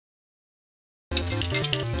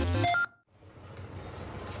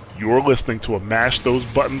You're listening to a Mash Those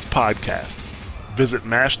Buttons podcast. Visit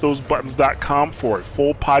mashthosebuttons.com for a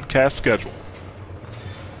full podcast schedule.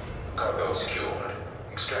 Cargo secured.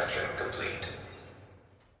 Extraction complete.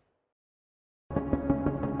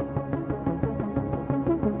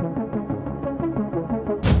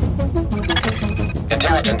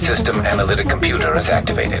 Intelligent System Analytic Computer is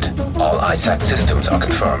activated. All ISAC systems are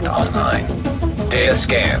confirmed online. Data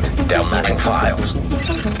scanned. Downloading files.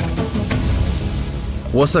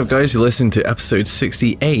 What's up, guys? You're listening to episode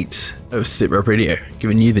 68 of SITREP Radio,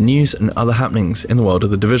 giving you the news and other happenings in the world of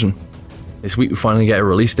The Division. This week we finally get a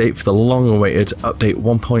release date for the long-awaited Update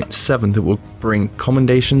 1.7 that will bring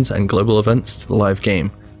commendations and global events to the live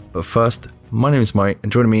game. But first, my name is Mike,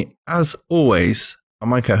 and joining me, as always, are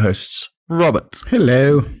my co-hosts, Robert.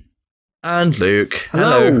 Hello. And Luke.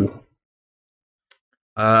 Hello.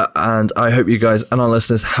 And I hope you guys and our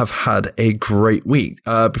listeners have had a great week.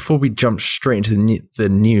 Before we jump straight into the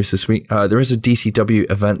news this week, there is a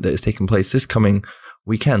DCW event that is taking place this coming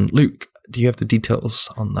weekend. Luke, do you have the details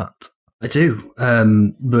on that? I do.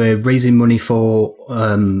 We're raising money for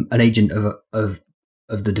an agent of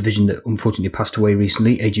the Division that unfortunately passed away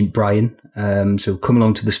recently, Agent Brian. So come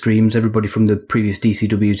along to the streams. Everybody from the previous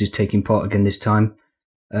DCWs is taking part again this time.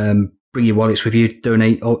 Bring your wallets with you.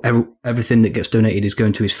 Donate. Everything that gets donated is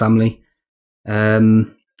going to his family.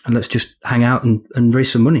 And let's just hang out and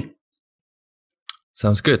raise some money.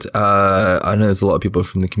 Sounds good. I know there's a lot of people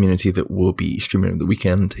from the community that will be streaming over the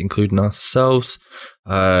weekend, including ourselves.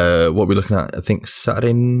 What we're looking at, I think,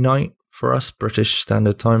 Saturday night for us, British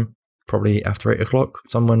Standard Time. Probably after 8 o'clock,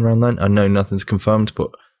 somewhere around then. I know nothing's confirmed,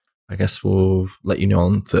 but I guess we'll let you know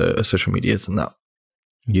on the social medias and that.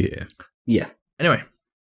 Yeah. Anyway,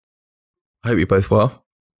 I hope you're both well.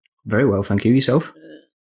 Very well, thank you. Yourself?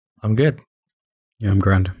 I'm good. Yeah, I'm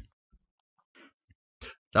grand.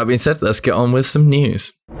 That being said, let's get on with some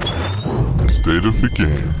news. State of the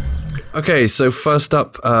game. Okay, so first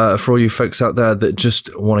up, for all you folks out there that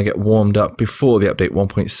just want to get warmed up before the update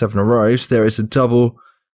 1.7 arrives, there is a double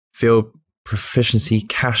field proficiency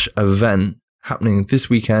cash event happening this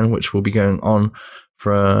weekend, which will be going on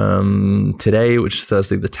from today, which is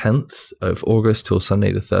Thursday the 10th of August, till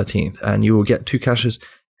Sunday the 13th, and you will get 2 caches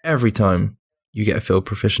every time you get a field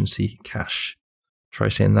proficiency cache. Try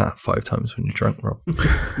saying that 5 times when you're drunk, Rob.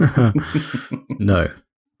 No,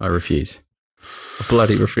 I refuse. I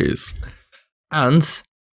bloody refuse. And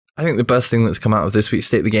I think the best thing that's come out of this week's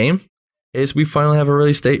State of the Game is we finally have a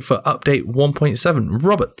release date for Update 1.7.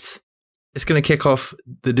 Robert, it's going to kick off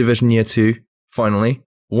the Division Year 2, finally.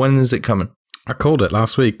 When is it coming? I called it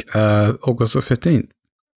last week, August the 15th.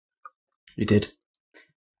 You did.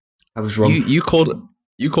 I was wrong. You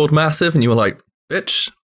called massive and you were like, bitch,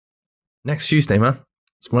 next Tuesday, man.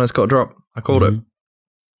 It's when it's got to drop. I called it.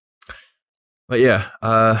 But yeah,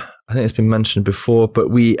 I think it's been mentioned before, but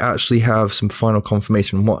we actually have some final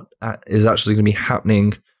confirmation what is actually going to be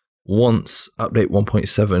happening once Update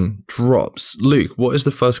 1.7 drops. Luke, what is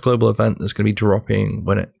the first global event that's going to be dropping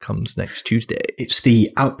when it comes next Tuesday? It's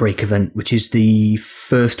the Outbreak event, which is the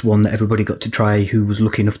first one that everybody got to try who was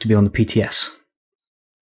lucky enough to be on the PTS.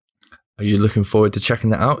 Are you looking forward to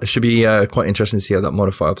checking that out? It should be quite interesting to see how that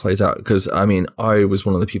modifier plays out, because, I mean, I was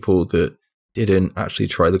one of the people that didn't actually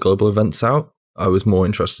try the global events out. I was more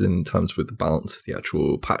interested in terms with the balance of the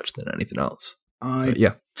actual patch than anything else. I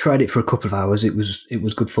tried it for a couple of hours. It was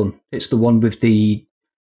good fun. It's the one with the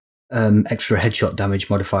extra headshot damage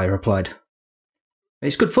modifier applied.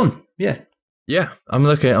 It's good fun. Yeah. Yeah, I'm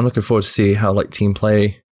looking forward to see how like team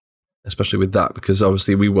play, especially with that, because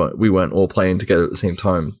obviously we weren't all playing together at the same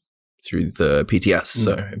time through the PTS.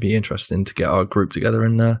 So it'd be interesting to get our group together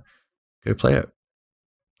and go play it.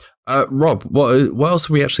 Rob, what else have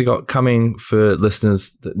we actually got coming for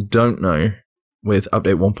listeners that don't know? With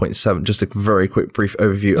Update 1.7, just a very quick brief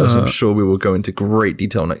overview, as I'm sure we will go into great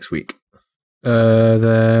detail next week.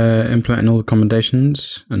 They're implementing all the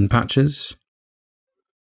commendations and patches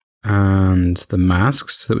and the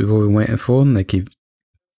masks that we've all been waiting for, and they keep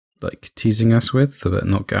like teasing us with, but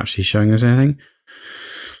not actually showing us anything.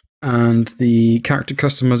 And the character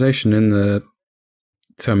customization in the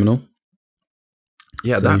terminal.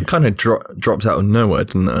 Yeah, so that kind of drops out of nowhere,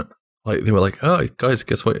 didn't it? Like they were like, "Oh, guys,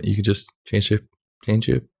 guess what? You could just change your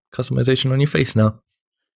customization on your face now."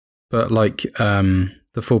 But like the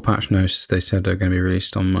full patch notes, they said are going to be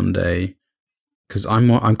released on Monday. Because I'm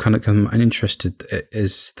interested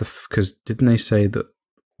is because didn't they say that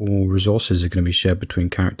all resources are going to be shared between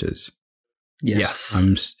characters? Yes.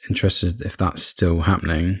 I'm interested if that's still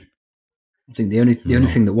happening. I think the only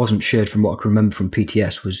thing that wasn't shared from what I can remember from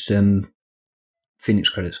PTS was Phoenix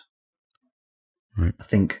credits. Right. I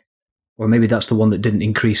think. Or maybe that's the one that didn't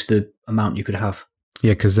increase the amount you could have.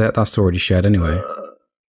 Yeah, because that's already shared anyway.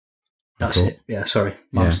 That's it. Yeah, sorry.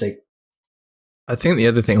 My mistake. I think the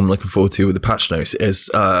other thing I'm looking forward to with the patch notes is,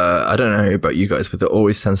 I don't know about you guys, but there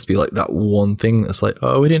always tends to be like that one thing that's like,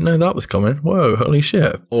 oh, we didn't know that was coming. Whoa, holy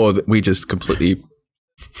shit. Or we just completely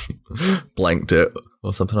blanked it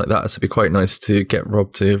or something like that. So it'd be quite nice to get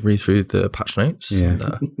Rob to read through the patch notes. Yeah.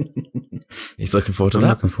 And, he's looking forward to I'm that.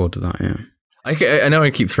 looking forward to that, yeah. I know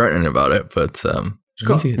I keep threatening about it, but one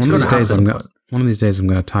of these days I'm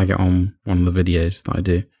going to tag it on one of the videos that I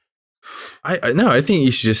do. I think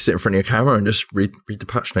you should just sit in front of your camera and just read the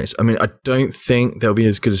patch notes. I mean, I don't think they'll be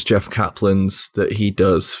as good as Jeff Kaplan's that he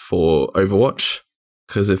does for Overwatch,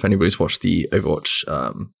 because if anybody's watched the Overwatch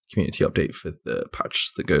community update for the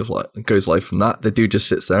patch that goes live from that, the dude just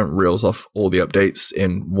sits there and reels off all the updates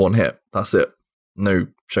in one hit. That's it. No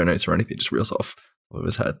show notes or anything, just reels off of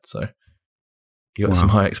his head. So you got some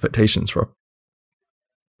high expectations, Rob.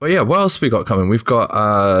 But yeah, what else we got coming? We've got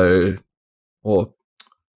what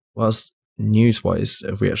else news-wise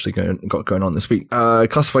have we actually got going on this week?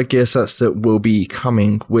 Classified gear sets that will be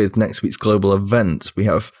coming with next week's global event. We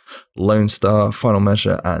have Lone Star, Final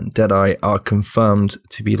Measure, and Deadeye are confirmed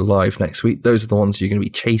to be live next week. Those are the ones you're going to be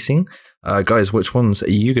chasing. Guys, which ones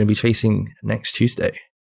are you going to be chasing next Tuesday?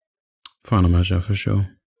 Final Measure, for sure.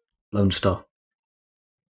 Lone Star.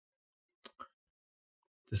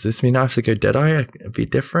 Does this mean I have to go Deadeye? It'd be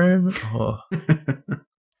different? Or...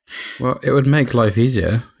 Well, it would make life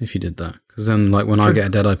easier if you did that. Because then, like, when I get a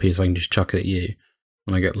Deadeye piece, I can just chuck it at you.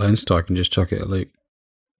 When I get Lone Star, I can just chuck it at Luke.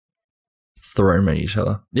 Throw them at each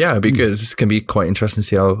other. Yeah, it'd be good. It's going to be quite interesting to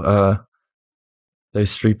see how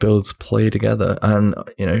those three builds play together. And,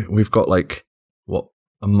 you know, we've got, like,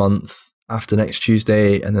 a month after next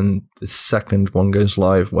Tuesday, and then the second one goes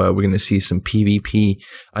live where we're going to see some PvP.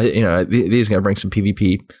 These are going to bring some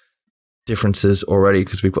PvP differences already,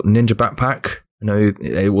 because we've got the Ninja Backpack. I know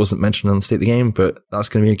it wasn't mentioned on the State of the Game, but that's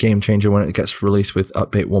going to be a game changer when it gets released with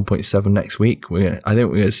update 1.7 next week. I think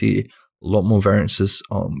we're going to see a lot more variances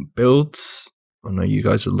on builds. I know you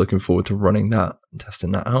guys are looking forward to running that and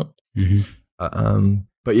testing that out. Mm-hmm.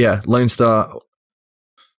 But yeah, Lone Star,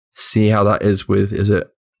 see how that is with, is it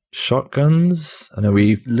shotguns? I know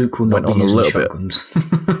Luke will not be using shotguns.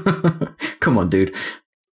 Come on, dude.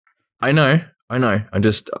 I know.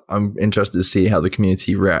 I'm interested to see how the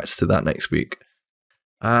community reacts to that next week.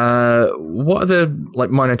 What other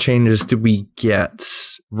minor changes did we get,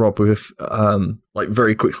 Rob, with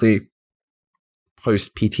very quickly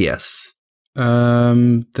post PTS?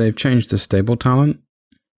 They've changed the stable talent.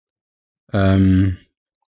 They've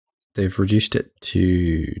reduced it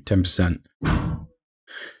to 10%.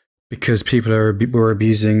 Because people were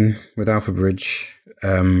abusing with Alpha Bridge,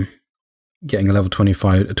 getting a level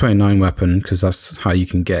 29 weapon, because that's how you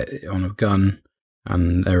can get it on a gun,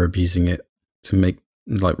 and they're abusing it to make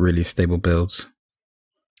really stable builds.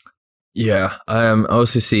 Yeah, I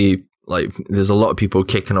also see there's a lot of people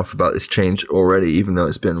kicking off about this change already, even though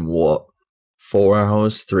it's been 3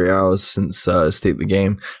 hours since State of the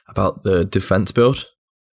Game, about the defense build.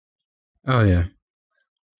 Oh yeah,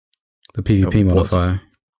 the PvP modifier.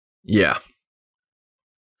 Yeah.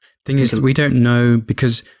 Thing is, we don't know,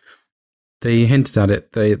 because they hinted at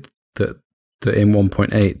it. That in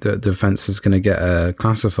 1.8 the defense is going to get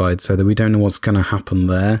classified, so that we don't know what's going to happen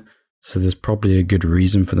there. So there's probably a good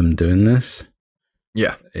reason for them doing this.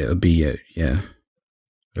 Yeah, it would be I've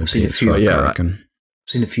seen a few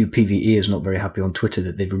PvEers not very happy on Twitter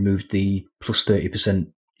that they've removed the plus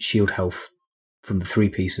 30% shield health from the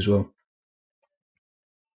 3-piece as well.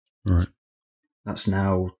 Right. That's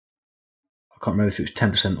now, I can't remember if it was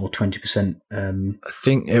 10% or 20%. I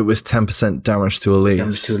think it was 10% damage to elites.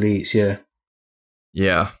 Damage to elites, yeah.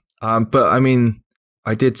 Yeah. But I mean,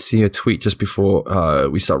 I did see a tweet just before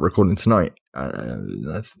we start recording tonight.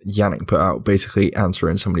 Yannick put out basically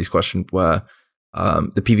answering somebody's question where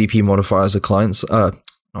the PvP modifiers are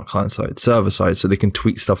not client side, server side, so they can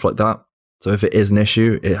tweak stuff like that. So if it is an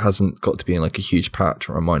issue, it hasn't got to be in a huge patch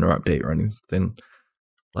or a minor update or anything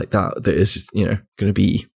like that. That is, going to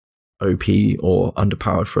be OP or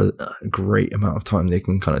underpowered for a great amount of time. They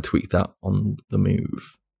can kind of tweak that on the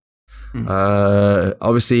move.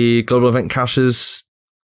 Obviously, global event caches,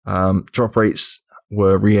 drop rates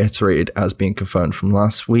were reiterated as being confirmed from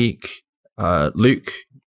last week. Luke,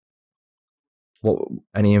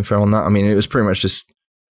 any info on that? I mean, it was pretty much just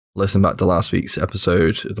listen back to last week's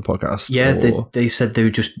episode of the podcast. Yeah, they said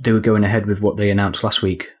they were going ahead with what they announced last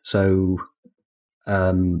week. So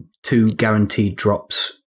 2 guaranteed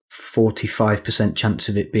drops, 45% chance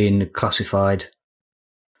of it being classified.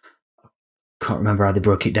 can't remember how they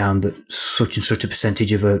broke it down, but such and such a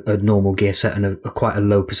percentage of a normal gear set and a quite a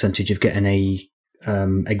low percentage of getting a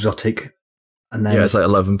exotic. And then it's like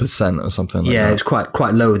 11% or something like that. Yeah, it's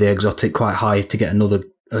quite low, the exotic, quite high to get another,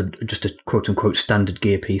 just a quote-unquote standard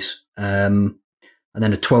gear piece. And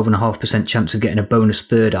then a 12.5% chance of getting a bonus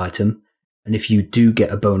third item. And if you do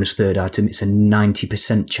get a bonus third item, it's a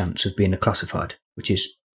 90% chance of being a classified, which is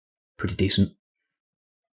pretty decent.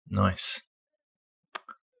 Nice.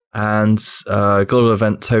 And global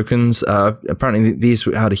event tokens. Apparently, these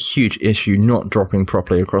had a huge issue not dropping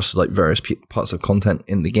properly across like various parts of content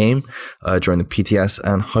in the game during the PTS,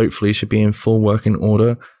 and hopefully should be in full working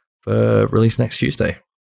order for release next Tuesday.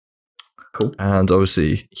 Cool. And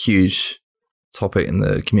obviously, huge topic in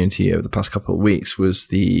the community over the past couple of weeks was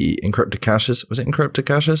the encrypted caches. Was it encrypted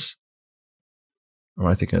caches? Or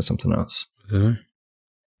am I thinking of something else? Yeah.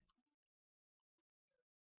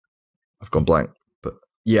 I've gone blank.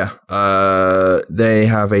 Yeah, they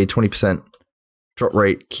have a 20% drop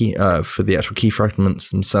rate key for the actual key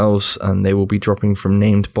fragments themselves, and they will be dropping from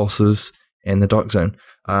named bosses in the Dark Zone.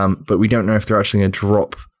 But we don't know if they're actually going to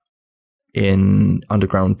drop in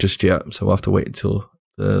Underground just yet, so we'll have to wait until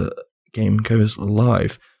the game goes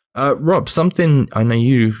live. Rob, something I know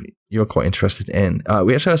you're quite interested in.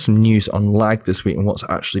 We actually have some news on lag this week and what's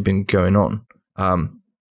actually been going on. I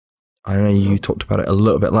know you talked about it a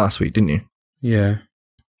little bit last week, didn't you? Yeah.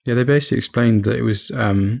 Yeah, they basically explained that it was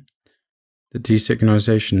the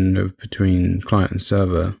desynchronization of between client and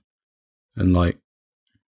server, and like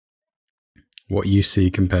what you see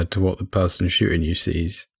compared to what the person shooting you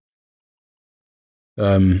sees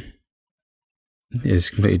is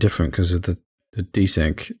completely different because of the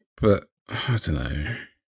desync. But I don't know.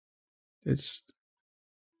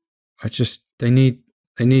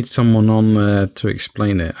 They need someone on there to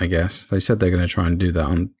explain it, I guess. They said they're going to try and do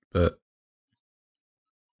that, but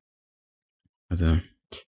I don't know.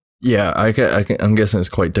 Yeah, I'm guessing it's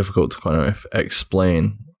quite difficult to kind of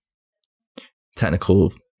explain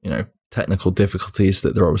technical difficulties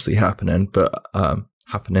that they're obviously having. But I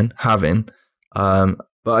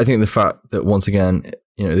think the fact that once again,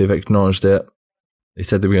 they've acknowledged it. They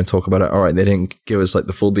said they were going to talk about it. All right, they didn't give us like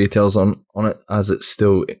the full details on it as it's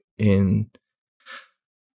still in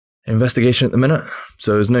investigation at the minute.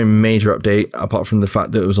 So there's no major update apart from the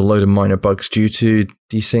fact that there was a load of minor bugs due to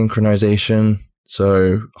desynchronization.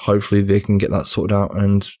 So hopefully they can get that sorted out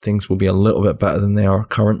and things will be a little bit better than they are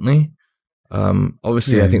currently.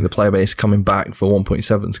 Obviously, yeah. I think the player base coming back for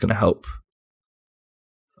 1.7 is going to help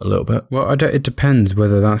a little bit. Well, it depends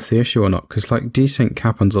whether that's the issue or not, because like desync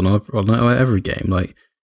happens on every game. Like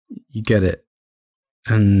you get it,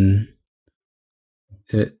 and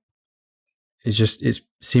it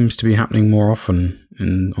seems to be happening more often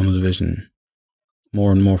on the Division,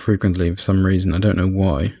 more and more frequently for some reason. I don't know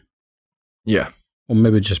why. Yeah. Or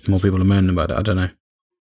maybe just more people are moaning about it. I don't know.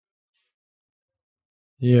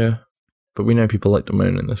 Yeah. But we know people like to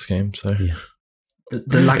moan in this game, so... Yeah.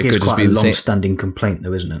 The lag is quite a long-standing complaint,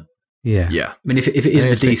 though, isn't it? Yeah. Yeah. I mean, if it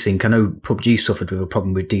is the desync, I know PUBG suffered with a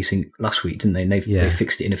problem with desync last week, didn't they? And they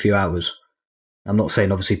fixed it in a few hours. I'm not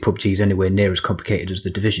saying, obviously, PUBG is anywhere near as complicated as the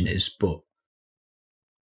Division is, but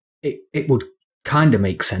it would kind of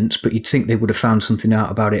make sense, but you'd think they would have found something out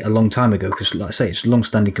about it a long time ago, because, like I say, it's a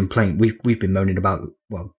long-standing complaint. We've been moaning about,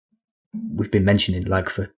 well, we've been mentioning lag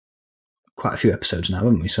for quite a few episodes now,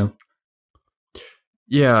 haven't we? So,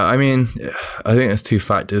 yeah, I mean, I think there's two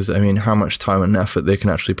factors. I mean, how much time and effort they can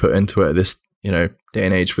actually put into it at this, day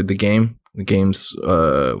and age with the game. The game's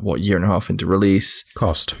year and a half into release.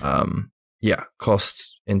 Cost.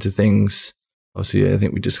 Cost into things. Obviously, I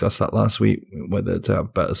think we discussed that last week, whether to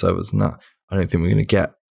have better servers than that. I don't think we're going to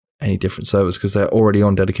get any different servers because they're already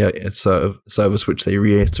on dedicated servers, which they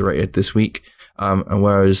reiterated this week. And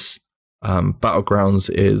whereas Battlegrounds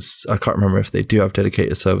is, I can't remember if they do have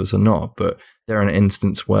dedicated servers or not, but they're in an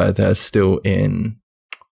instance where they're still in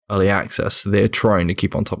early access. So they're trying to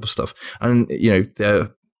keep on top of stuff. And,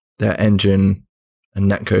 their engine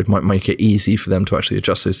and netcode might make it easy for them to actually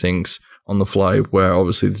adjust those things on the fly, where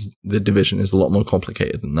obviously the Division is a lot more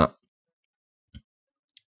complicated than that.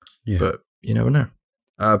 Yeah. But you never know.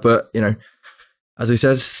 As we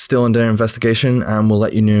said, still under investigation, and we'll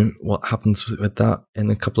let you know what happens with that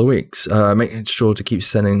in a couple of weeks. Make sure to keep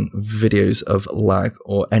sending videos of lag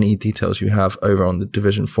or any details you have over on the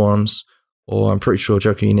Division forums, or I'm pretty sure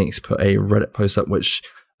Joker Unique's put a Reddit post up, which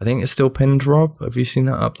I think is still pinned, Rob. Have you seen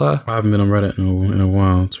that up there? I haven't been on Reddit in a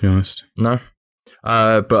while, to be honest. No?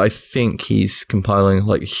 But I think he's compiling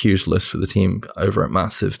like a huge list for the team over at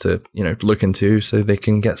Massive to, look into so they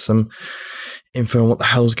can get some info on what the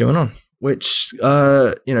hell's going on. Which,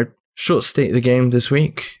 short state of the game this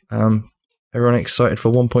week. everyone excited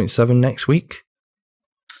for 1.7 next week?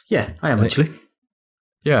 Yeah, I am actually.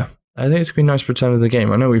 Yeah, I think it's been nice to return to the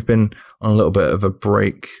game. I know we've been on a little bit of a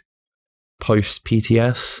break post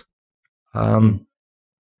PTS, but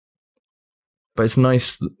it's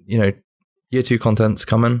nice, year 2 content's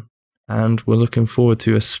coming, and we're looking forward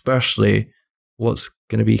to especially what's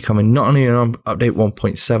going to be coming not only on update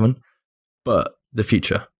 1.7, but the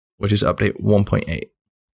future, which is update 1.8,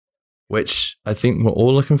 which I think we're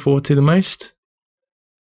all looking forward to the most.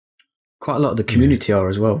 Quite a lot of the community are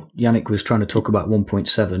as well. Yannick was trying to talk about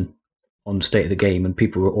 1.7 on State of the Game, and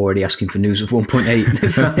people were already asking for news of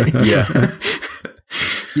 1.8. Yeah.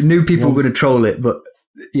 You knew people were going to troll it, but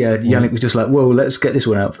yeah, Yannick was just like, whoa, let's get this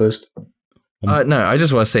one out first. No, I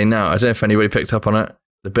just want to say now, I don't know if anybody picked up on it,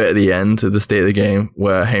 the bit at the end of the State of the Game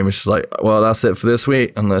where Hamish is like, well, that's it for this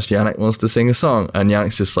week, unless Yannick wants to sing a song. And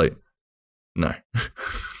Yannick's just like, no.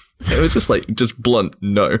 It was just blunt,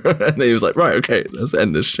 no. And he was like, right, okay, let's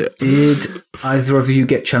end this shit. Did either of you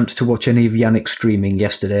get a chance to watch any of Yannick streaming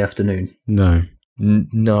yesterday afternoon? No.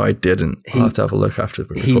 No, I didn't. I'll have to have a look after the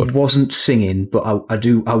record. He wasn't singing, but I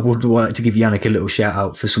would like to give Yannick a little shout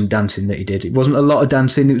out for some dancing that he did. It wasn't a lot of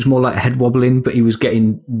dancing, it was more like head wobbling, but he was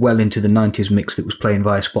getting well into the 90s mix that was playing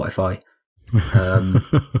via Spotify.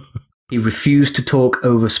 He refused to talk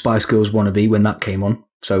over Spice Girls Wannabe when that came on.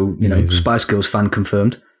 So, Spice Girls fan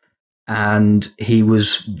confirmed. And he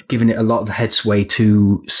was giving it a lot of head sway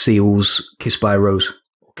to Seal's Kiss by a Rose,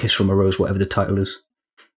 or Kiss from a Rose, whatever the title is.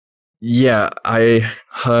 Yeah, I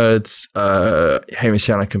heard Hamish,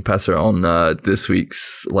 Yannick and Petter on this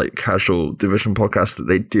week's casual division podcast that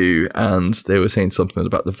they do, and they were saying something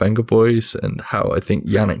about the Venga Boys and how I think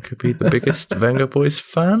Yannick could be the biggest Venga Boys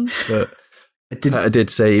fan. But I did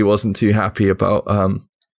say he wasn't too happy about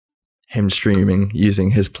him streaming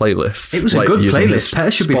using his playlist. It was a good playlist.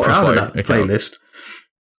 Petter should be proud of that playlist.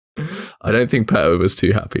 I don't think Petter was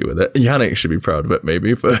too happy with it. Yannick should be proud of it,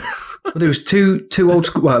 maybe. But well, there was two old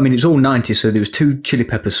school. Well, I mean, it's all 90s, so there was 2 Chili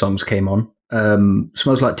Peppers songs came on.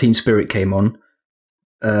 Smells Like Teen Spirit came on.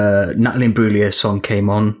 Natalie Imbruglia song came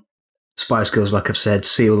on. Spice Girls, like I've said.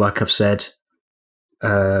 Seal, like I've said.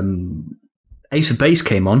 Ace of Base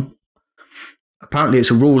came on. Apparently,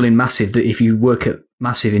 it's a rule in Massive that if you work at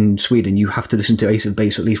Massive in Sweden, you have to listen to Ace of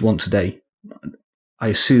Base at least once a day. I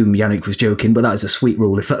assume Yannick was joking, but that is a sweet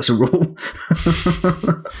rule if that's a rule.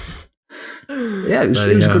 Yeah, it was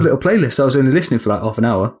a good little playlist. I was only listening for half an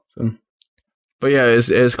hour. So. But yeah,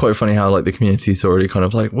 it's quite funny how the community's already kind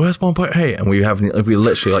of like, where's 1.8? And we're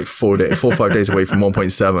literally 4 or 5 days away from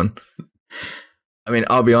 1.7. I mean,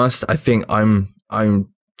 I'll be honest, I think I'm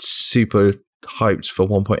super hyped for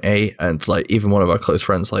 1.8, and even one of our close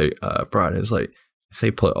friends Brad is like, if they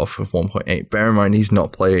pull it off with 1.8, bear in mind he's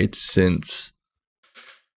not played since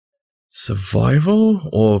Survival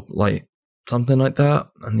or something like that,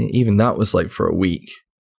 and even that was for a week.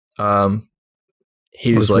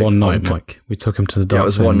 He was one night, Mike. We took him to the dark. It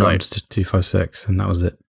was one night to 256, and that was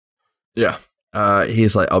it. Yeah,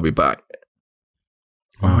 he's like, I'll be back.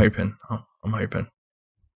 Wow. I'm hoping.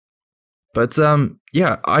 But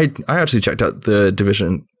yeah, I actually checked out the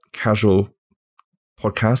Division Casual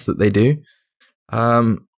podcast that they do.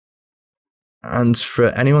 And for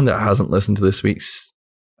anyone that hasn't listened to this week's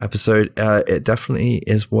episode, it definitely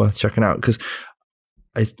is worth checking out, because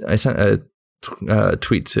I sent a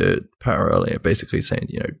tweet to Pat earlier, basically saying,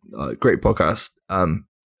 great podcast. It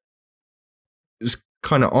was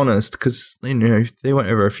kind of honest, because they went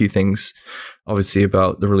over a few things, obviously,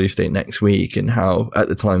 about the release date next week, and how at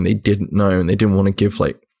the time they didn't know and they didn't want to give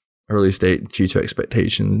a release date due to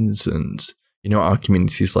expectations. And our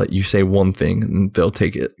community is you say one thing and they'll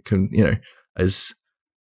take it as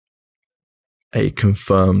a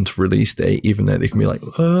confirmed release date, even though they can be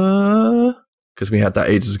because we had that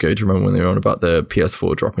ages ago. Do you remember when they were on about the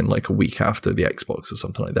PS4 dropping a week after the Xbox or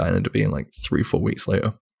something like that, and ended up being 3-4 weeks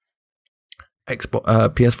later?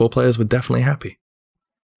 PS4 players were definitely happy.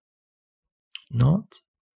 Not?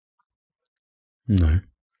 No.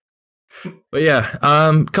 But yeah,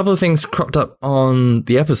 a couple of things cropped up on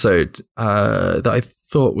the episode that I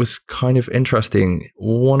thought was kind of interesting.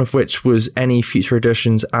 One of which was any future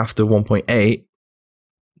additions after 1.8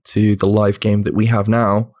 to the live game that we have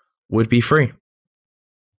now would be free,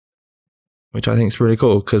 which I think is really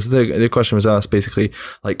cool, because the question was asked basically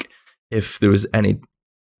if there was any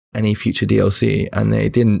future DLC, and they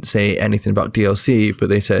didn't say anything about DLC, but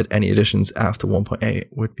they said any additions after 1.8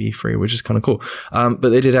 would be free, which is kind of cool. But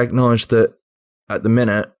they did acknowledge that at the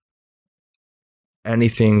minute,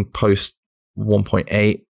 anything post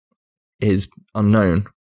 1.8 is unknown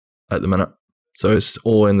at the minute. So it's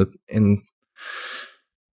all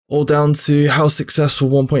all down to how successful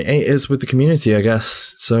 1.8 is with the community, I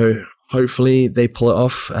guess. So hopefully they pull it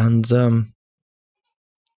off and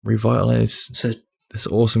revitalize this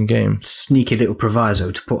awesome game. Sneaky little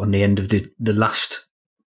proviso to put on the end of the last,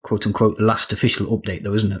 quote unquote, the last official update,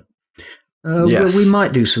 though, isn't it? Yes. Well, we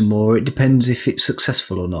might do some more. It depends if it's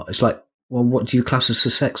successful or not. It's like, well, what do you class as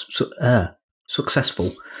successful?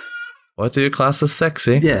 What do you class as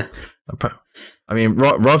sexy? Yeah. I mean,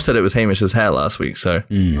 Rob said it was Hamish's hair last week, so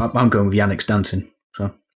I'm going with Yannick's dancing.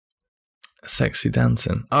 So sexy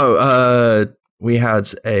dancing. Oh, we had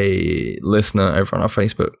a listener over on our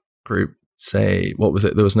Facebook group say, what was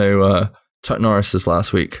it? There was no Chuck Norris's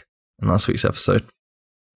last week in last week's episode.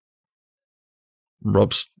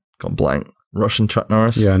 Rob's gone blank. Russian Chuck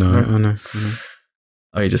Norris. Yeah, I know.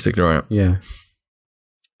 Oh, you just ignore it. Yeah.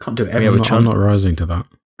 Can't do it every week. I'm not rising to that.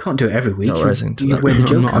 Can't do it every week. Not rising to that. Wear the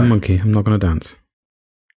Joker. I'm not a monkey. I'm not going to dance.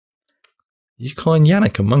 You calling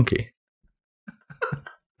Yannick a monkey?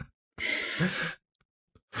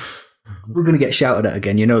 We're going to get shouted at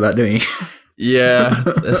again. You know that, don't you? Yeah,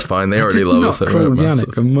 that's fine. They already love us.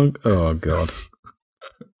 Yannick a monk. Oh, God.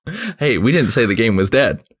 Hey, we didn't say the game was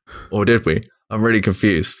dead. Or did we? I'm really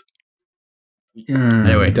confused.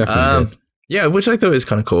 Anyway, definitely did. Yeah, which I thought was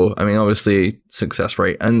kind of cool. I mean, obviously, success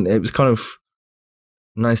rate. And it was kind of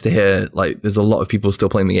nice to hear, like, there's a lot of people still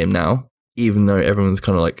playing the game now, even though everyone's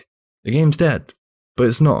kind of like, the game's dead. But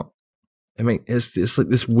it's not. I mean, it's like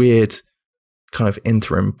this weird kind of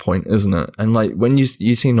interim point, isn't it? And like when you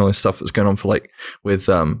seen all this stuff that's going on for like with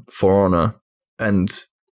For Honor and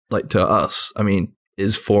like to us, I mean,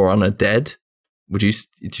 is For Honor dead? Do you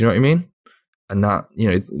know what I mean? And that, you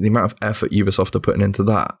know, the amount of effort Ubisoft are putting into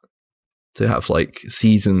that to have like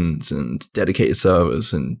seasons and dedicated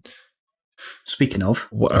servers and speaking of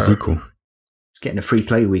what a sequel. It's getting a free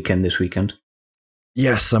play weekend this weekend.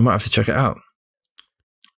 Yes, I might have to check it out.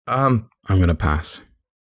 I'm gonna pass.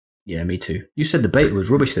 Yeah, me too. You said the beta was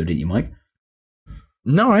rubbish though, didn't you, Mike?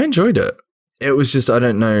 No, I enjoyed it. It was just I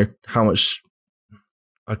don't know how much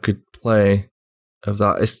I could play of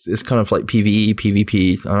that. It's kind of like PvE,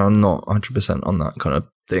 PvP, and I'm not 100% on that kind of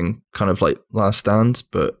thing. Kind of like Last Stand,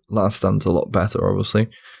 but Last Stand's a lot better, obviously.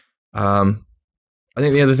 I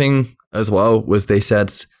think the other thing as well was they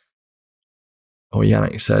said, or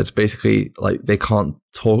Yannick said, basically like they can't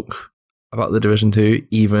talk about the Division 2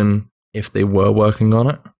 even if they were working on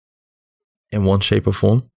it in one shape or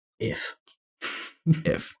form. If.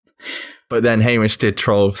 But then Hamish did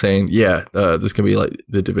troll saying, yeah, there's going to be like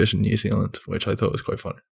the Division New Zealand, which I thought was quite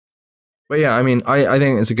funny. But yeah, I mean, I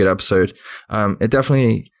think it's a good episode. It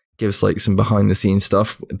definitely gives like some behind the scenes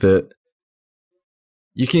stuff that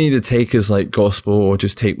you can either take as like gospel or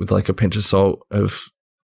just take with like a pinch of salt of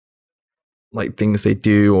like things they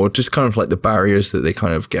do, or just kind of like the barriers that they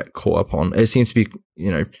kind of get caught up on. It seems to be,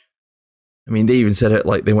 you know, I mean, they even said it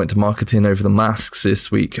like they went to marketing over the masks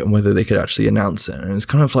this week and whether they could actually announce it. And it's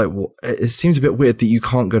kind of like, well, it seems a bit weird that you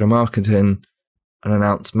can't go to marketing and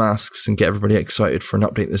announce masks and get everybody excited for an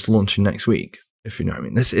update that's launching next week, if you know what I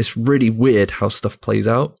mean. It's really weird how stuff plays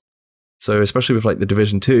out. So especially with like the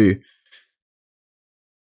Division 2,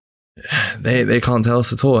 they can't tell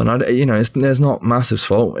us at all. And there's not Massive's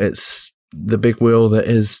fault. It's the big wheel that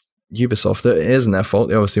is Ubisoft. It isn't their fault.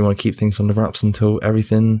 They obviously want to keep things under wraps until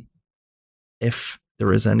everything, if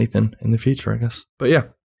there is anything in the future, I guess. But yeah,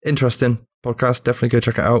 interesting podcast. Definitely go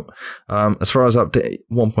check it out. As far as update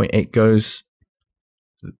 1.8 goes,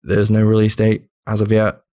 there's no release date as of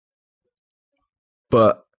yet,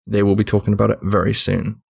 but they will be talking about it very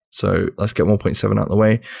soon. So let's get 1.7 out of the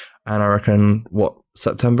way. And I reckon,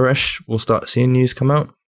 September-ish, we'll start seeing news come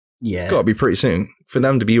out. Yeah. It's got to be pretty soon. For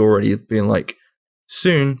them to be already being like,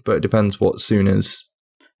 soon, but it depends what soon is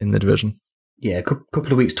in the Division. Yeah, a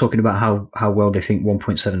couple of weeks talking about how well they think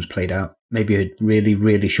 1.7's played out. Maybe a really,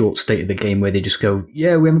 really short state of the game where they just go,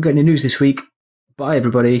 yeah, we haven't got any news this week. Bye,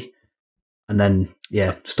 everybody. And then,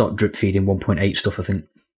 yeah, start drip feeding 1.8 stuff, I think.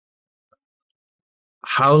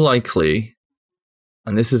 How likely,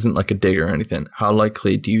 and this isn't like a dig or anything, how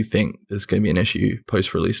likely do you think there's going to be an issue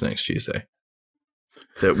post-release next Tuesday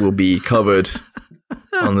that will be covered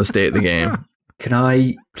on the state of the game? Can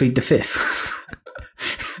I plead the fifth?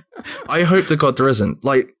 I hope to God there isn't.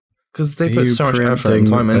 Like, because they put so much effort and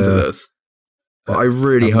time into this. But I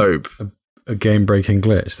really hope. A game-breaking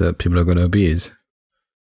glitch that people are going to abuse.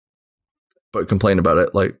 But complain about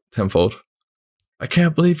it, like, tenfold. I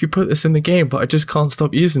can't believe you put this in the game, but I just can't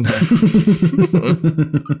stop using it.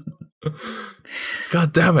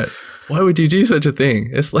 God damn it. Why would you do such a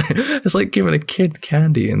thing? It's like giving a kid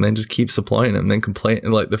candy and then just keep supplying him and then complain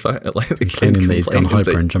like the fact like the kid that he's gone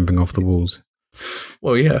hyper and jumping off the walls.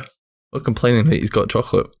 Well, yeah. Or complaining that he's got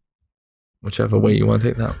chocolate whichever way you want to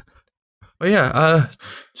take that. But yeah,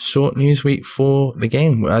 short news week for the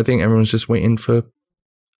game. I think everyone's just waiting for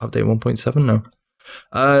update 1.7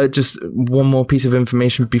 now. Just one more piece of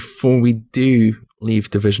information before we do leave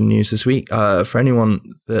Division news this week. For anyone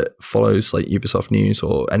that follows like Ubisoft news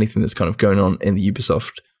or anything that's kind of going on in the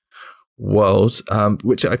Ubisoft world,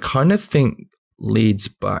 which I kind of think leads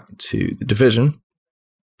back to the Division.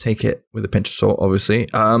 Take it with a pinch of salt, obviously.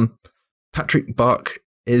 Patrick Buck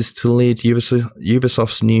is to lead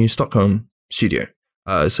Ubisoft's new Stockholm studio.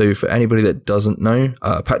 So for anybody that doesn't know,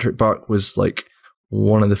 Patrick Buck was like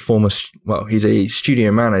one of the former, he's a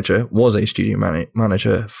studio manager, was a studio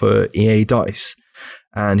manager for EA DICE.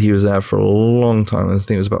 And he was there for a long time. I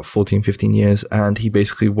think it was about 14, 15 years. And he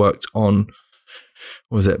basically worked on,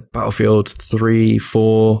 what was it, Battlefield 3,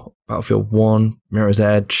 4, Battlefield 1, Mirror's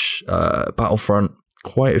Edge, Battlefront,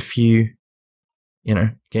 quite a few,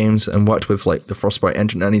 games, and worked with like the Frostbite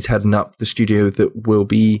engine. And he's heading up the studio that will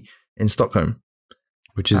be in Stockholm.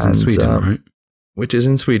 Which is in Sweden, right? Which is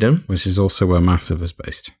in Sweden. Which is also where Massive is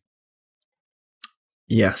based.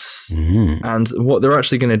 Yes. Mm-hmm. And what they're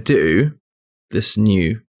actually going to do, this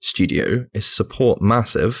new studio, is support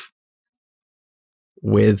Massive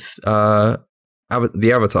with the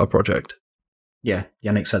Avatar project. Yeah,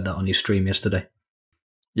 Yannick said that on his stream yesterday.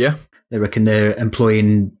 Yeah. They reckon they're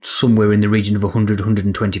employing somewhere in the region of 100,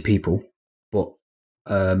 120 people. But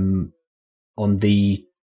on the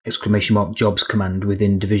 !jobs command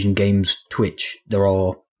within Division Games Twitch, there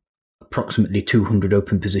are approximately 200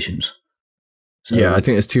 open positions. So, yeah, I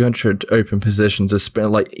think there's 200 open positions,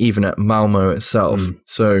 like even at Malmo itself.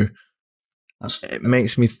 So it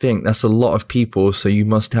makes me think that's a lot of people. So you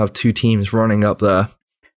must have two teams running up there.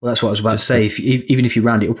 Well, that's what I was about to say. Even if you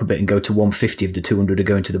round it up a bit and go to 150 of the 200 are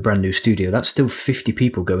going to the brand new studio, that's still 50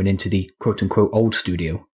 people going into the quote-unquote old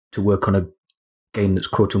studio to work on a game that's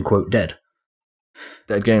quote-unquote dead.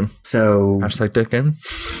 Dead game. So hashtag dead game.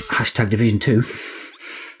 Hashtag Division 2.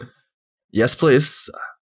 Yes, please.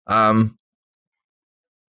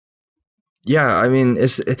 Yeah, I mean,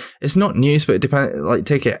 it's not news, but it depends. Like,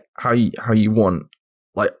 take it how you want.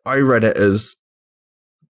 Like, I read it as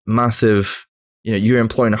massive. You're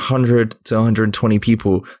employing 100 to 120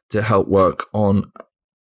 people to help work on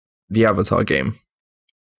the Avatar game,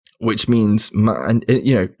 which means,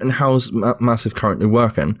 and how's Massive currently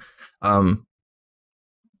working?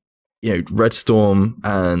 Red Storm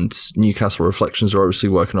and Newcastle Reflections are obviously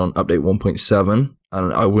working on update 1.7,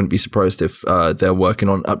 and I wouldn't be surprised if they're working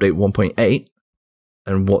on update 1.8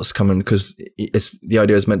 and what's coming, because the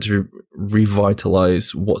idea is meant to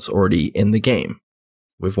revitalize what's already in the game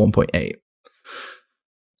with 1.8.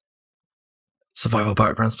 Survival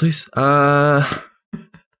backgrounds, please.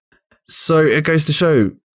 So it goes to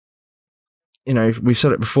show, we've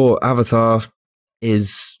said it before, Avatar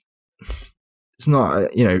is... It's not,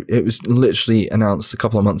 it was literally announced a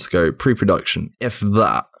couple of months ago, pre-production. If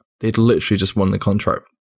that, they'd literally just won the contract.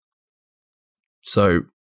 So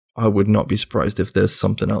I would not be surprised if there's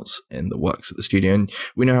something else in the works at the studio. And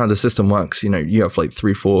we know how the system works. You have like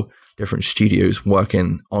 3-4 different studios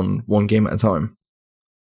working on one game at a time.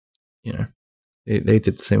 They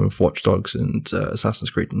did the same with Watch Dogs and Assassin's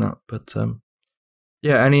Creed and that. But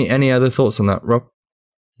yeah, any other thoughts on that, Rob?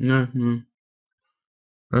 No.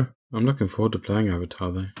 Huh? I'm looking forward to playing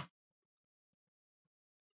Avatar, though.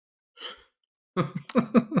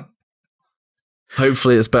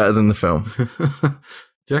 Hopefully it's better than the film. Do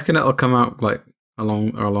you reckon it'll come out like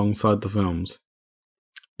alongside the films?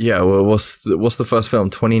 Yeah, well, what's the first film?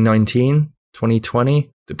 2019? 2020?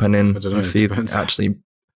 Depending if he actually...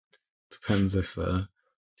 Depends if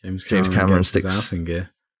James Cameron gets sticks his ass in gear.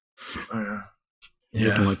 He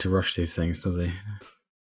doesn't like to rush these things, does he?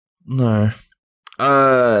 No.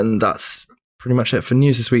 And that's pretty much it for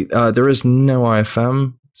news this week. There is no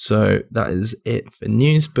IFM, so that is it for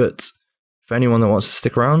news. But for anyone that wants to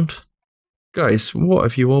stick around, guys, what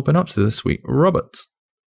have you all been up to this week? Robert?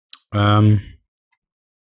 I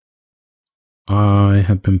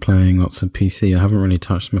have been playing lots of PC. I haven't really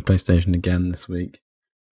touched my PlayStation again this week.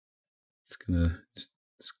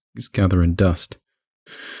 It's gathering dust.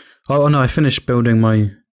 Oh no, I finished building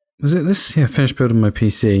my... Was it this? Yeah, I finished building my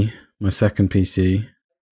PC. My second PC,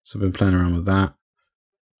 so I've been playing around with that.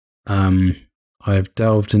 I have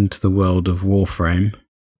delved into the world of Warframe.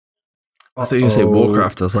 I thought you were going to say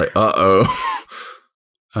Warcraft. I was like,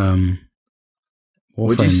 Warframe.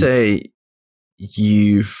 Would you say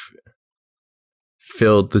you've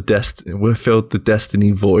filled the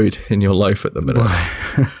destiny void in your life at the minute?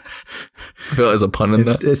 I feel like there's a pun in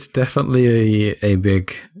that. It's definitely a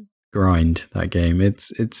big grind, that game.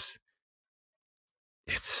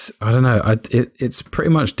 I don't know. It's pretty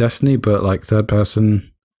much Destiny, but like third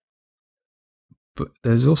person. But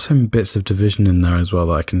there's also bits of Division in there as well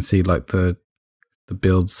that I can see, like the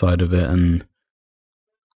build side of it and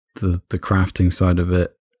the crafting side of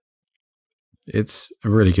it. It's a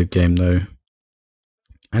really good game though,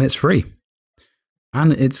 and it's free,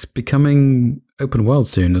 and it's becoming open world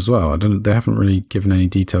soon as well. They haven't really given any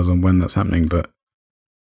details on when that's happening, but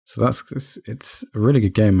so it's a really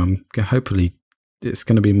good game. Hopefully it's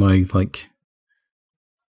going to be my like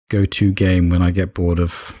go-to game when I get bored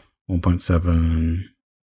of 1.7 and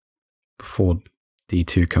before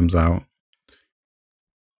D2 comes out,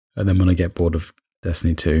 and then when I get bored of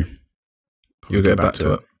Destiny 2, you'll get back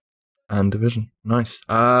to it. And Division. Nice.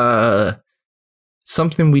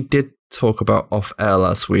 Something we did talk about off air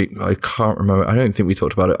last week. I can't remember. I don't think we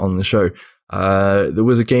talked about it on the show. There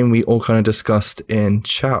was a game we all kind of discussed in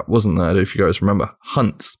chat, wasn't there? I don't know if you guys remember.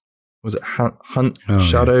 Hunt. Was it Hunt?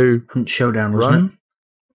 Shadow? Yeah. Hunt Showdown, wasn't it?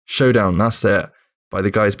 Showdown, that's it. By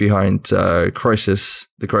the guys behind the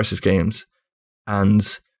Crisis games.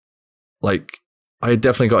 And like, I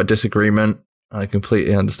definitely got a disagreement. I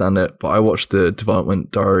completely understand it, but I watched the development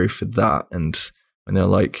diary for that, and when they're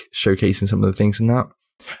like showcasing some of the things in that,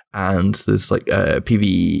 and there's like a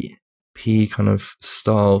PvP kind of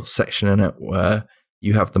style section in it where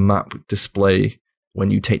you have the map display when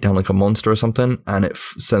you take down like a monster or something, and it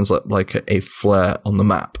sends like a flare on the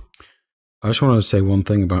map. I just wanted to say one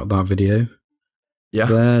thing about that video. Yeah,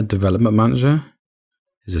 their development manager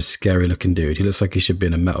is a scary looking dude. He looks like he should be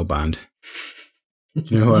in a metal band. Do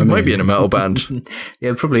you know what I mean? He might be in a metal band.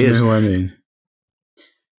 Yeah, it probably is. You know what I mean?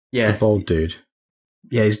 Yeah. The bald dude.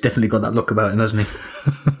 Yeah, he's definitely got that look about him, hasn't he?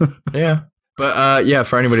 Yeah. But yeah,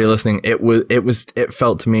 for anybody listening, it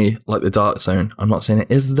felt to me like the Dark Zone. I'm not saying it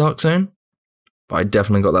is the Dark Zone, but I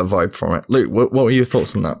definitely got that vibe from it. Luke, what were your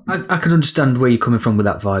thoughts on that? I could understand where you're coming from with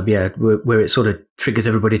that vibe, yeah, where it sort of triggers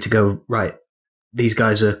everybody to go, right,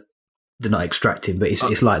 they're not extracting, but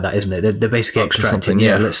it's like that, isn't it? They're basically extracting.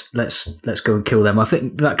 Yeah, let's go and kill them. I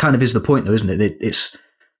think that kind of is the point, though, isn't it? It's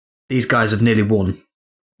these guys have nearly won.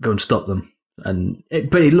 Go and stop them. But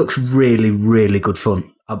it looks really, really good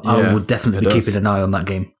fun. I would definitely be keeping an eye on that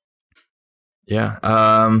game. Yeah.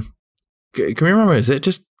 Can we remember? Is it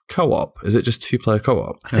just co-op? Is it just 2-player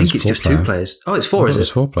co-op? I think it's just 2 players. Oh, it's 4. Is it?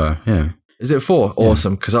 It's 4-player. Yeah. Is it 4?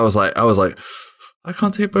 Awesome. Because I was like. I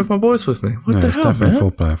can't take both my boys with me. What the hell, it's definitely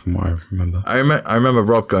 4-player from what I remember. I remember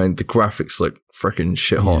Rob going, the graphics look freaking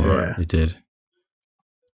shit hot. Yeah, right? They did.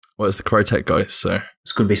 Well, it's the Crytek guys, so...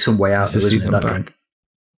 It's going to be some way out, isn't it, that game?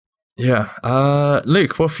 Yeah.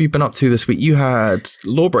 Luke, what have you been up to this week? You had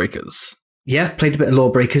LawBreakers. Yeah, played a bit of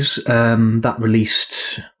LawBreakers. That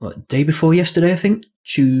released, day before yesterday, I think?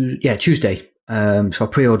 Tuesday. So I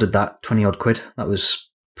pre-ordered that, 20-odd quid. That was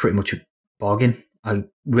pretty much a bargain. I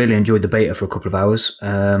really enjoyed the beta for a couple of hours.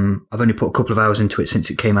 I've only put a couple of hours into it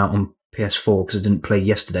since it came out on PS4 because I didn't play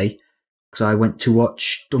yesterday because I went to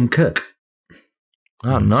watch Dunkirk.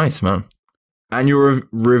 Oh, nice, man. And your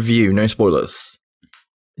review, no spoilers.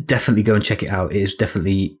 Definitely go and check it out. It is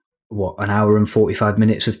definitely, an hour and 45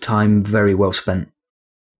 minutes of time very well spent.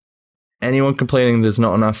 Anyone complaining there's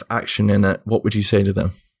not enough action in it, what would you say to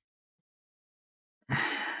them?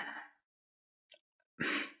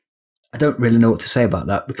 I don't really know what to say about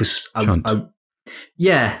that because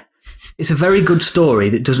it's a very good story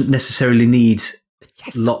that doesn't necessarily need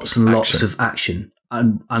lots and lots of action.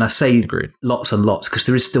 And I say lots and lots because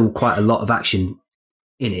there is still quite a lot of action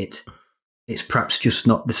in it. It's perhaps just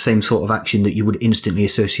not the same sort of action that you would instantly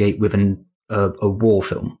associate with a war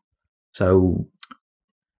film. So,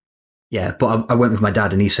 yeah, but I went with my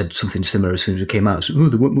dad and he said something similar as soon as it came out. So,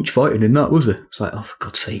 there wasn't much fighting in that, was there? It's like, oh, for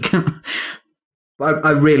God's sake.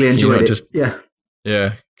 I really enjoyed it.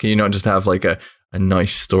 Yeah. Can you not just have like a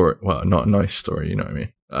nice story? Well, not a nice story, you know what I mean?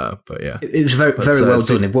 But yeah. It was very well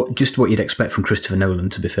done. Just what you'd expect from Christopher Nolan,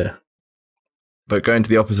 to be fair. But going to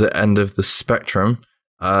the opposite end of the spectrum,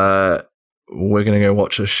 we're going to go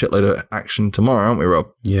watch a shitload of action tomorrow, aren't we,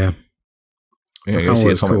 Rob? Yeah. We're going to go see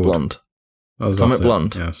Atomic Blonde. Atomic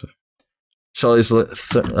Blonde. Yeah, Charlie's oh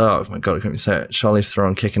my God, I can't even say it. Charlie's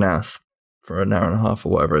Theron kicking ass for an hour and a half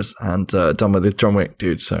or whatever it is, and done with the John Wick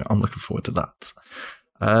dude, so I'm looking forward to that.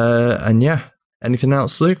 And yeah, anything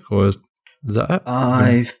else, Luke, or is that it?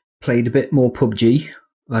 I've played a bit more PUBG.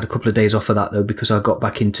 I had a couple of days off of that though because I got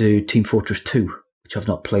back into TeamFortress 2, which I've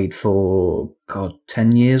not played for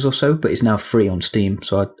 10 years or so, but it's now free on Steam,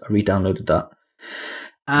 so I re-downloaded that.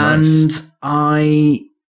 And nice. I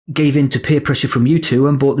gave in to peer pressure from you two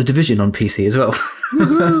and bought The Division on PC as well.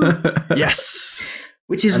 Yes.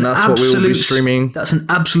 Which is what we will be streaming. That's an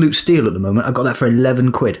absolute steal at the moment. I got that for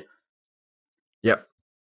 11 quid. Yep.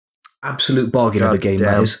 absolute bargain of a game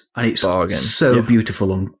that is, and it's so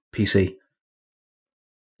beautiful on PC.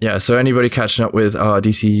 Yeah, so anybody catching up with our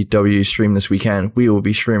DCW stream this weekend, we will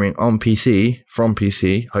be streaming on PC, from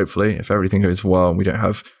PC, hopefully, if everything goes well and we don't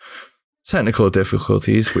have technical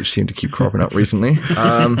difficulties, which seem to keep cropping up recently.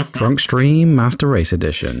 Drunk Stream Master Race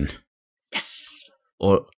Edition. Yes!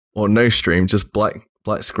 Or no stream, just black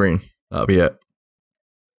screen. That'll be it.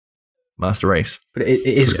 Master Race. But it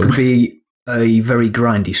is going to be a very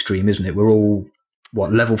grindy stream, isn't it? We're all,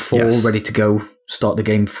 level 4, ready to go, start the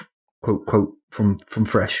game, quote, quote, from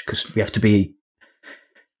fresh, because you have to be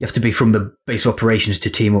from the base operations to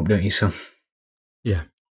team up, don't you? So yeah.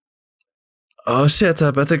 Oh shit!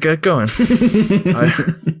 I better get going.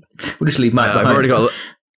 We'll just leave Mike behind.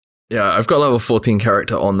 I've got level 14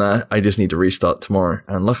 character on there. I just need to restart tomorrow,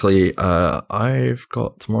 and luckily, I've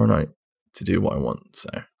got tomorrow night to do what I want, so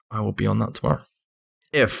I will be on that tomorrow.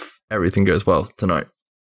 If everything goes well tonight,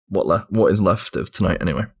 what is left of tonight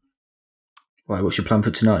anyway? Right, what's your plan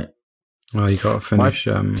for tonight? Oh, you got to finish.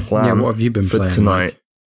 What have you been playing tonight? Mike?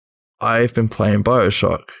 I've been playing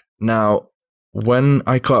BioShock. Now, when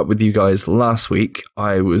I caught up with you guys last week,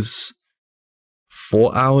 I was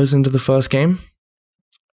 4 hours into the first game.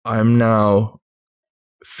 I'm now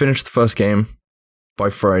finished the first game by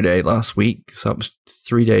Friday last week, so that was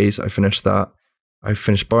 3 days. I finished that. I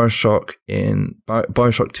finished BioShock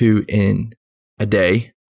 2 in a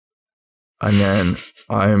day. And then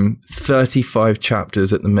I'm 35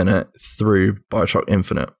 chapters at the minute through BioShock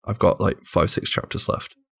Infinite. I've got like 5-6 chapters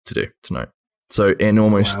left to do tonight. So in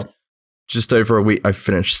almost just over a week, I've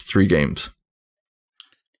finished 3 games.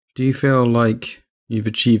 Do you feel like you've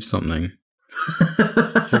achieved something? Do you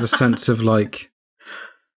have a sense of like...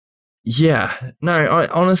 Yeah. No,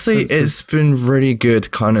 honestly, it's been really good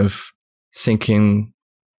kind of sinking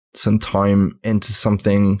some time into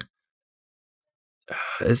something...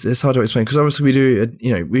 It's hard to explain because obviously we do,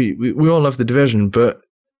 we all love The Division, but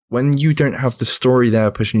when you don't have the story there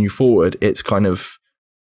pushing you forward, it's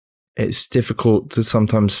difficult to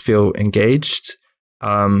sometimes feel engaged.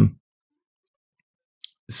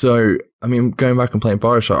 So, I mean, going back and playing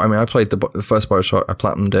BioShock, I played the first BioShock, I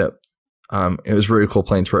platinumed it. It was really cool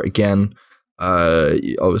playing through it again.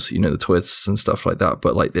 Obviously, the twists and stuff like that,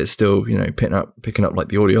 but like there's still, picking up like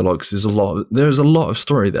the audio logs. There's a lot of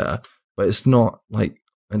story there. But it's not like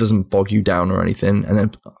it doesn't bog you down or anything. And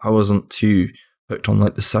then I wasn't too hooked on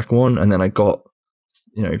like the second one. And then I got,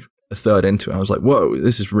 a third into it. I was like, whoa,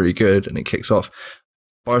 this is really good. And it kicks off.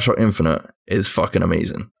 BioShock Infinite is fucking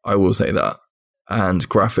amazing. I will say that. And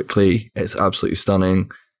graphically, it's absolutely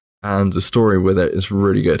stunning. And the story with it is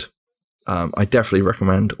really good. I definitely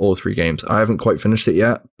recommend all 3 games. I haven't quite finished it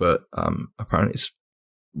yet, but apparently it's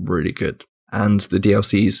really good. And the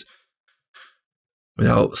DLCs,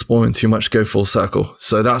 without spoiling too much, go full circle.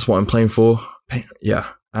 So that's what I'm playing for. Yeah.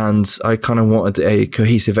 And I kind of wanted a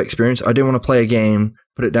cohesive experience. I didn't want to play a game,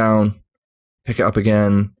 put it down, pick it up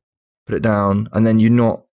again, put it down, and then do you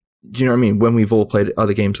know what I mean? When we've all played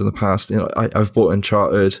other games in the past, I've bought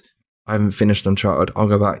Uncharted. I haven't finished Uncharted. I'll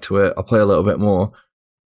go back to it. I'll play a little bit more.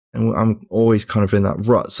 And I'm always kind of in that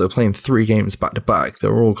rut. So playing 3 games back to back,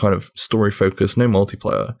 they're all kind of story focused, no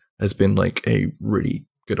multiplayer, has been like a really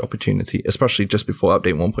good opportunity, especially just before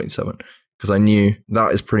update 1.7, because I knew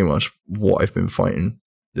that is pretty much what I've been fighting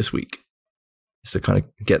this week, is to kind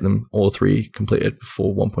of get them all 3 completed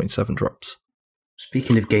before 1.7 drops.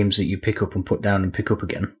 Speaking of games that you pick up and put down and pick up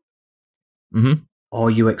again,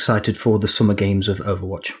 are you excited for the summer games of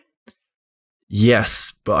Overwatch?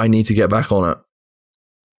 Yes, but I need to get back on it,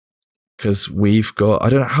 because we've got, I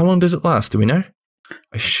don't know, how long does it last? Do we know?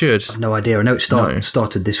 I should. I have no idea. I know it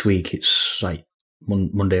started this week. It's like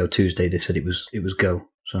Monday or Tuesday. They said it was go.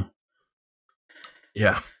 So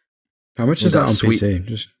yeah. How much is that on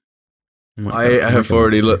PC? I have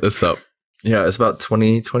already looked this up. Yeah, it's about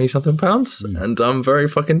 20 something pounds, and I'm very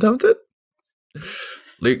fucking tempted.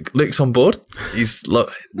 Luke's on board.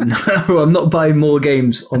 No, I'm not buying more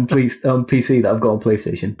games on PC that I've got on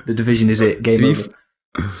PlayStation. The Division is it. Game over.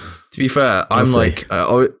 To be fair, I'm like,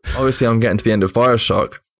 obviously I'm getting to the end of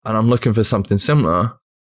BioShock, and I'm looking for something similar,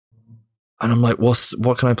 and I'm like,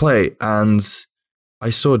 what can I play? And I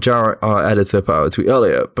saw Jarrett, our editor, put out a tweet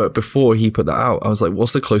earlier, but before he put that out, I was like,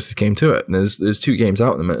 what's the closest game to it? And there's 2 games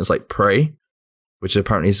out at the minute. It's like Prey, which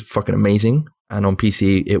apparently is fucking amazing, and on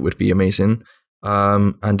PC it would be amazing,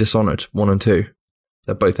 and Dishonored 1 and 2.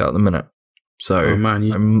 They're both out at the minute. So oh man,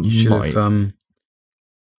 you should have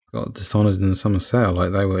got Dishonored in the summer sale.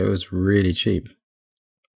 Like it was really cheap.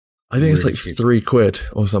 I think it's like £3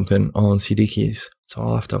 or something on CD keys. So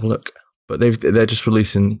I'll have to have a look. But they're just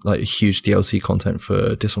releasing like huge DLC content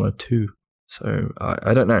for Dishonored 2. So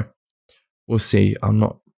I don't know. we'll see. I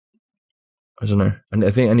don't know. And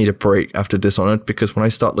I think I need a break after Dishonored, because when I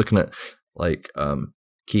start looking at like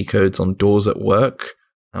key codes on doors at work,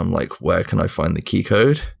 I'm like, where can I find the key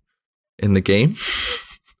code in the game?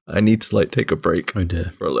 I need to like take a break for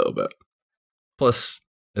a little bit. Plus,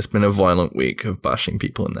 it's been a violent week of bashing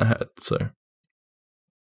people in the head, so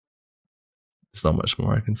there's not much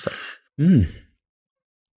more I can say. And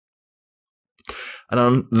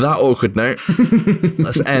on that awkward note,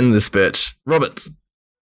 let's end this bitch. Robert.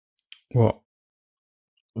 What?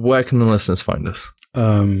 Where can the listeners find us?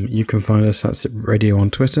 You can find us at SITREP Radio on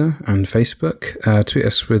Twitter and Facebook. Tweet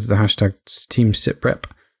us with the hashtag Team SITREP,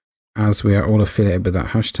 as we are all affiliated with that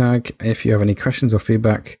hashtag. If you have any questions or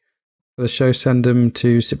feedback for the show, send them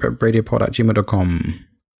to sitrep.radiopod@gmail.com.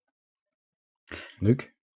 Luke?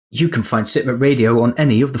 You can find SITREP Radio on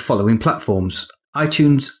any of the following platforms: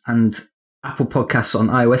 iTunes and Apple Podcasts on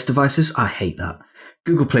iOS devices. I hate that.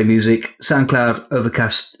 Google Play Music, SoundCloud,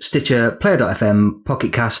 Overcast, Stitcher, Player.fm,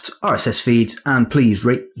 Pocket Casts, RSS feeds, and please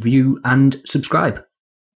rate, review, and subscribe.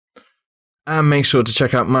 And make sure to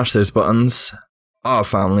check out Mash Those Buttons, our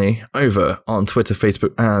family, over on Twitter,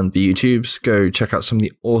 Facebook, and the YouTubes. Go check out some of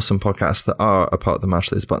the awesome podcasts that are a part of the Mash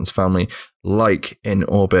Those Buttons family, like In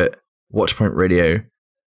Orbit, Watchpoint Radio,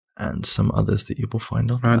 and some others that you will find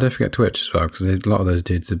on. Don't forget Twitch as well, because a lot of those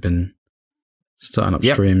dudes have been starting up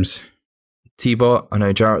streams. T-Bot, I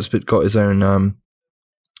know Jarrett's got his own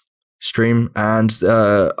stream, and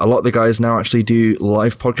a lot of the guys now actually do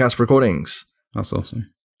live podcast recordings. That's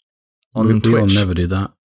awesome. On Twitch. We'll never do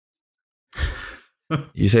that.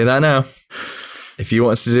 You say that now. If you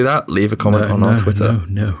want us to do that, leave a comment on our Twitter.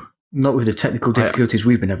 No. Not with the technical difficulties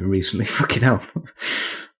we've been having recently. Fucking hell.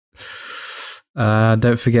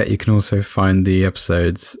 Don't forget, you can also find the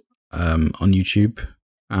episodes on YouTube,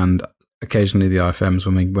 and occasionally the IFMs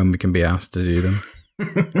when we can be asked to do them.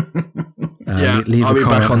 Leave I'll be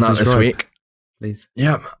back on that this week. Please.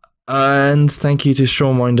 Yep. And thank you to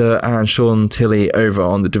Sean Winder and Sean Tilley over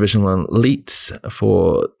on the Divisional Elites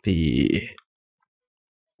for the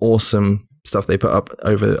awesome stuff they put up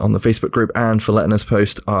over on the Facebook group, and for letting us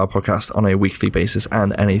post our podcast on a weekly basis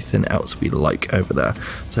and anything else we like over there.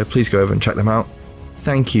 So please go over and check them out.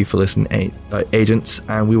 Thank you for listening, agents,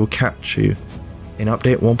 and we will catch you in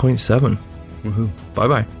update 1.7. Woohoo.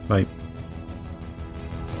 Bye-bye. Bye.